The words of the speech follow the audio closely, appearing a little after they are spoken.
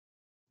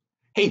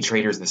Hey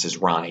traders, this is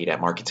Ron 8 at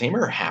Market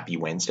Tamer. Happy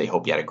Wednesday.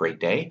 Hope you had a great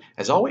day.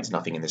 As always,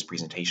 nothing in this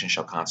presentation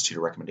shall constitute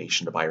a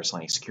recommendation to buy or sell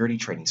any security.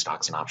 Trading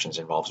stocks and options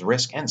involves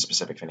risk, and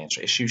specific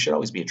financial issues should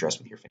always be addressed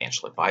with your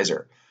financial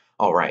advisor.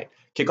 All right,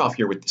 kick off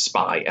here with the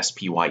SPY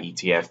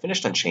ETF.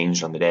 Finished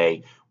unchanged on the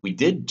day. We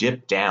did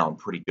dip down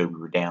pretty good.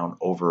 We were down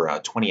over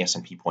 20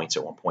 S&P points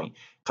at one point,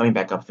 coming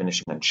back up,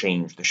 finishing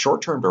unchanged. The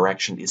short-term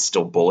direction is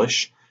still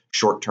bullish.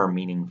 Short-term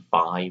meaning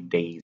 5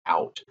 days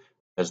out,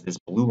 because this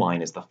blue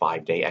line is the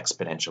 5-day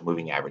exponential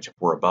moving average. If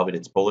we're above it,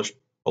 it's bullish.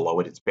 Below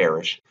it, it's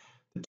bearish.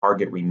 The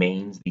target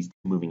remains these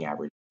moving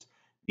averages.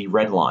 The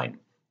red line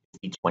is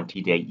the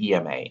 20-day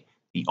EMA.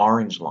 The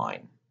orange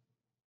line,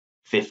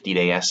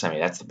 50-day SMA.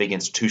 That's the big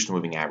institutional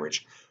moving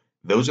average.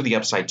 Those are the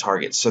upside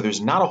targets. So there's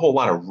not a whole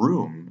lot of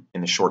room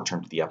in the short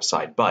term to the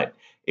upside. But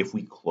if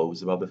we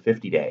close above the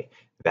 50-day,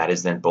 that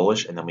is then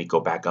bullish, and then we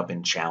go back up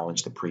and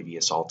challenge the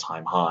previous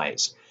all-time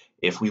highs.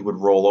 If we would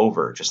roll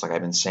over, just like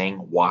I've been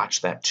saying,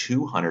 watch that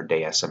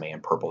 200-day SMA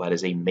in purple. That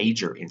is a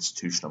major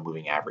institutional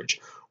moving average.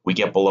 We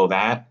get below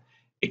that,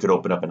 it could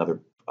open up another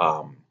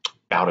bout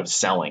of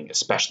selling,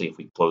 especially if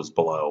we close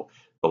below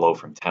the low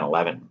from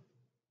 1011.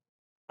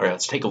 All right,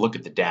 let's take a look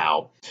at the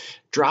Dow.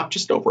 Dropped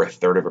just over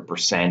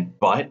 1/3%,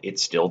 but it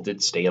still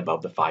did stay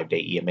above the 5-day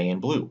EMA in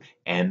blue,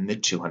 and the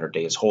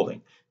 200-day is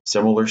holding.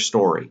 Similar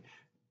story.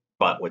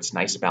 But what's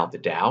nice about the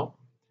Dow,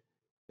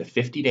 the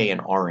 50-day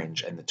in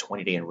orange and the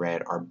 20-day in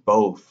red are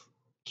both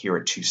here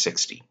at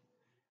 260.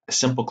 A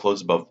simple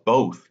close above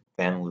both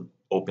then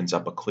opens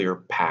up a clear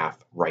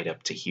path right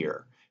up to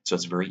here. So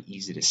it's very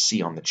easy to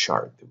see on the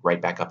chart, right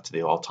back up to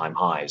the all-time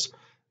highs.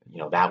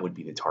 That would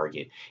be the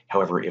target.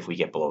 However, if we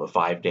get below the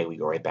 5-day, we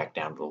go right back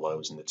down to the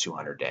lows in the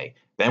 200-day.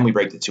 Then we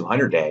break the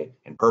 200-day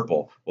in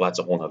purple. Well, that's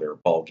a whole other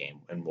ball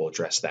game, and we'll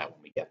address that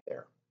when we get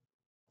there.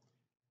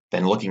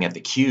 Then looking at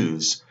the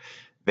Qs,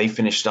 they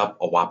finished up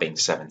a whopping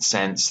 7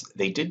 cents.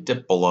 They did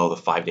dip below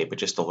the 5-day, but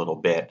just a little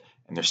bit,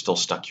 and they're still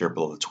stuck here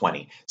below the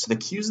 20. So the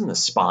Qs and the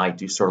SPY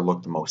do sort of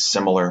look the most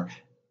similar.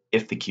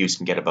 If the Qs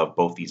can get above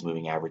both these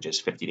moving averages,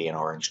 50-day in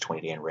orange,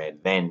 20-day in red,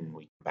 then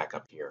we come back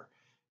up here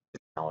to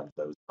challenge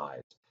those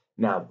highs.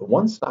 Now, the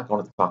one stock I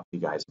wanted to talk to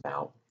you guys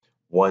about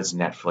was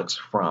Netflix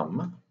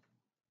from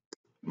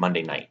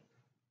Monday night.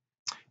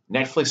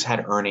 Netflix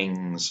had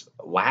earnings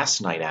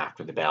last night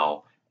after the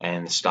bell,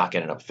 and the stock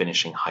ended up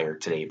finishing higher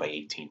today by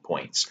 18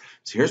 points.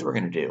 So here's what we're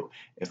going to do.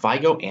 If I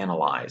go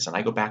analyze, and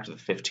I go back to the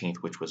 15th,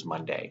 which was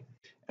Monday,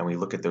 and we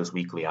look at those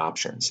weekly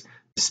options,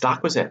 the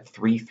stock was at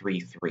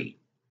 333.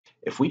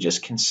 If we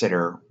just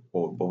consider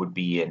what would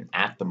be an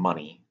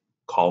at-the-money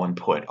call and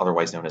put,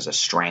 otherwise known as a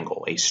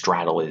strangle. A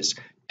straddle is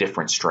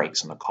different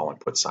strikes on the call and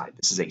put side.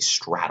 This is a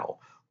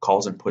straddle.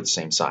 Calls and puts,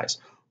 same size.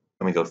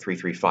 Then we go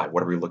 335.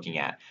 What are we looking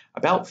at?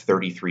 About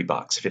 33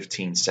 bucks,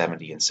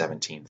 15.70 and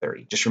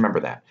 17.30. Just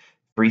remember that.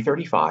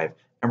 335,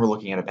 and we're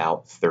looking at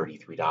about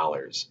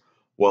 $33.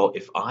 Well,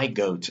 if I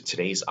go to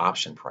today's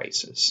option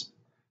prices,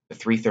 the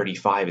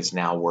 335 is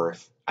now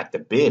worth, at the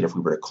bid, if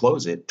we were to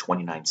close it,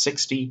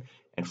 29.60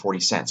 and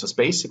 40 cents. So it's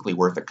basically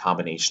worth a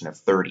combination of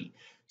 30.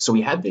 So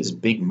we had this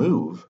big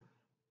move,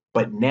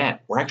 but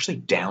net, we're actually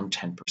down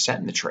 10%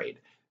 in the trade.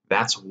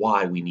 That's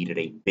why we needed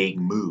a big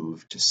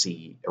move to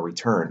see a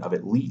return of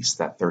at least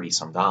that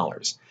 30-some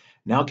dollars.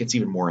 Now it gets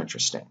even more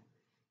interesting.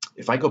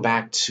 If I go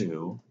back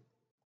to,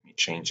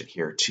 change it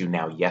here to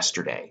now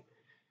yesterday,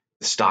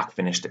 the stock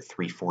finished at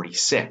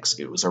 346.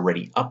 It was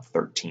already up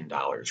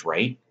 $13,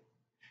 right?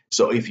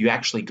 So if you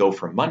actually go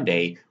from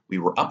Monday, we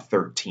were up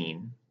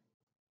 13,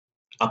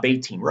 up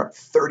 18, we're up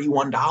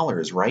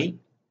 $31, right?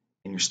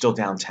 And you're still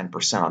down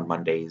 10% on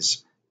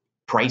Monday's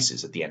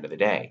prices at the end of the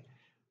day.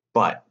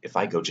 But if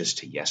I go just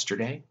to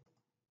yesterday,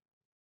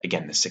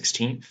 again, the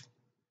 16th,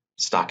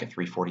 stock at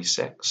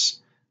 346.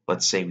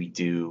 Let's say we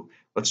do,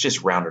 let's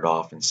just round it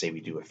off and say we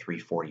do a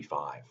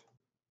 345.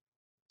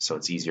 So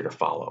it's easier to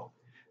follow.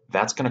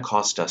 That's going to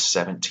cost us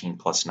 17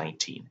 plus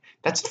 19.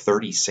 That's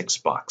 36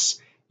 bucks.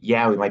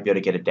 Yeah, we might be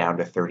able to get it down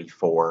to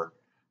 34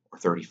 or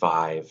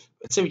 35.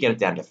 Let's say we get it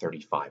down to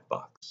 35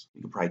 bucks.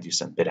 We could probably do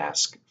some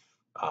bid-ask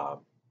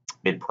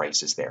bid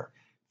prices there.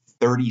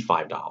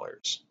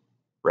 $35.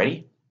 Ready?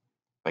 If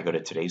I go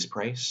to today's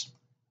price,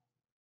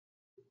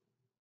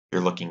 you're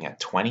looking at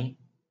 20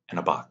 and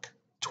a buck,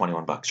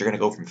 21 bucks. You're going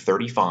to go from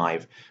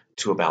 35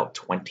 to about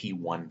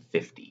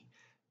 21.50.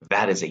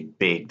 That is a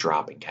big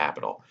drop in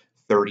capital.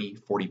 30,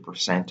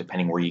 40%,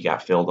 depending where you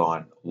got filled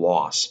on,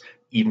 loss,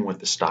 even with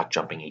the stock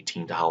jumping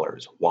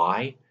 $18.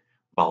 Why?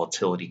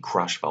 Volatility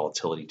crush,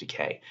 volatility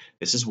decay.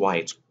 This is why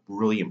it's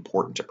really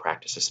important to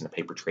practice this in a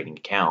paper trading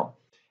account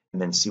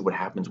and then see what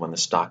happens when the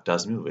stock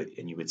does move it.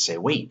 And you would say,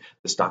 wait,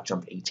 the stock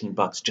jumped 18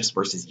 bucks just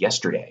versus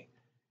yesterday.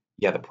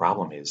 Yeah, the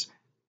problem is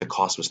the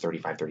cost was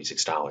 $35,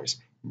 $36.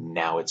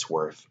 Now it's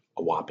worth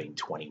a whopping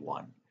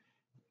 21.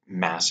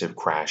 Massive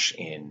crash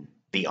in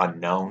the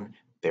unknown,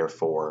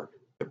 therefore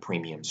the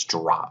premiums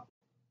drop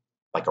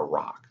like a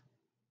rock.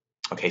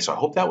 Okay, so I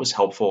hope that was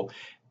helpful.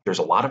 There's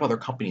a lot of other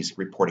companies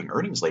reporting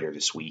earnings later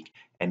this week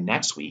and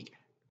next week.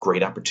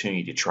 Great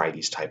opportunity to try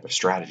these type of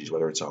strategies,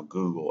 whether it's on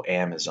Google,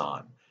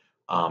 Amazon,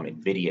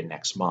 NVIDIA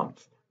next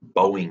month,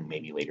 Boeing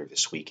maybe later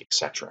this week,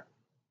 etc.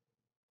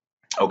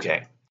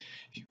 Okay,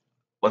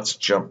 let's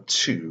jump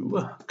to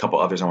a couple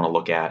others I want to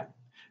look at.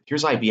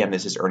 Here's IBM.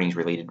 This is earnings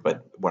related,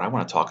 but what I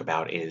want to talk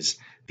about is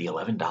the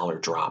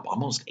 $11 drop,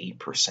 almost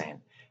 8%.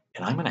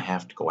 And I'm going to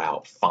have to go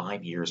out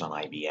 5 years on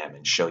IBM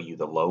and show you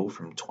the low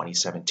from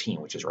 2017,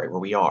 which is right where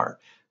we are.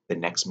 The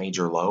next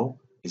major low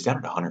is down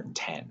at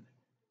 110.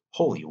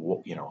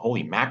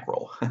 Holy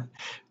mackerel.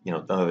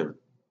 Another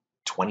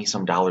 20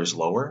 some dollars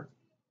lower.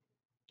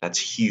 That's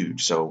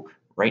huge. So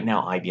right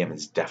now, IBM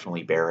is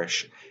definitely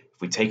bearish.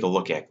 If we take a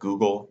look at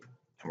Google,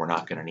 and we're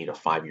not going to need a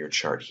 5-year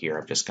chart here,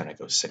 I'm just going to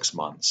go 6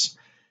 months.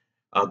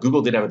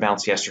 Google did have a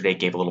bounce yesterday,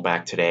 gave a little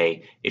back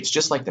today. It's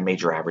just like the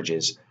major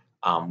averages.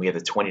 We have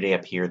the 20-day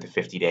up here, the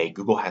 50-day.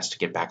 Google has to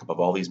get back above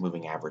all these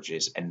moving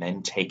averages and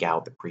then take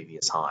out the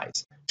previous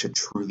highs to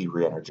truly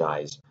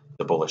re-energize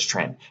the bullish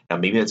trend. Now,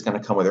 maybe that's going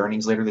to come with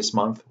earnings later this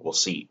month. We'll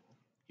see.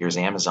 Here's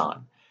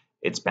Amazon.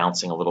 It's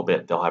bouncing a little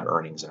bit. They'll have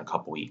earnings in a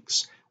couple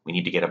weeks. We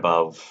need to get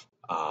above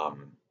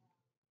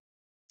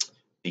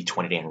the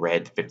 20-day in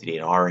red, the 50-day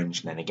in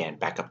orange, and then again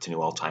back up to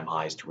new all-time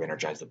highs to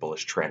re-energize the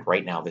bullish trend.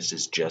 Right now, this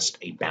is just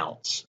a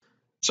bounce.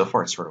 So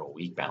far, it's sort of a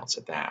weak bounce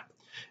at that.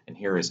 And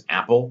here is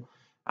Apple.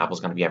 Apple's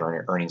going to be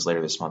having earnings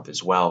later this month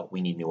as well.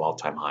 We need new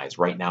all-time highs.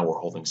 Right now, we're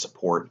holding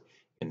support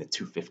in the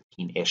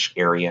 215-ish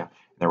area, and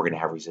then we're going to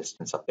have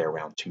resistance up there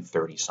around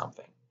 230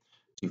 something,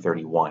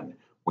 231.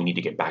 We need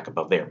to get back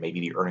above there. Maybe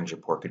the earnings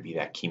report could be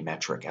that key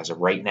metric. As of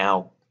right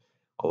now,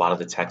 a lot of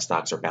the tech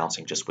stocks are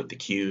bouncing just with the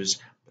cues,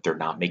 but they're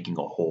not making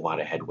a whole lot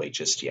of headway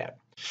just yet.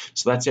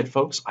 So that's it,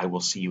 folks. I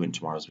will see you in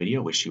tomorrow's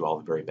video. Wish you all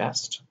the very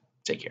best.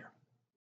 Take care.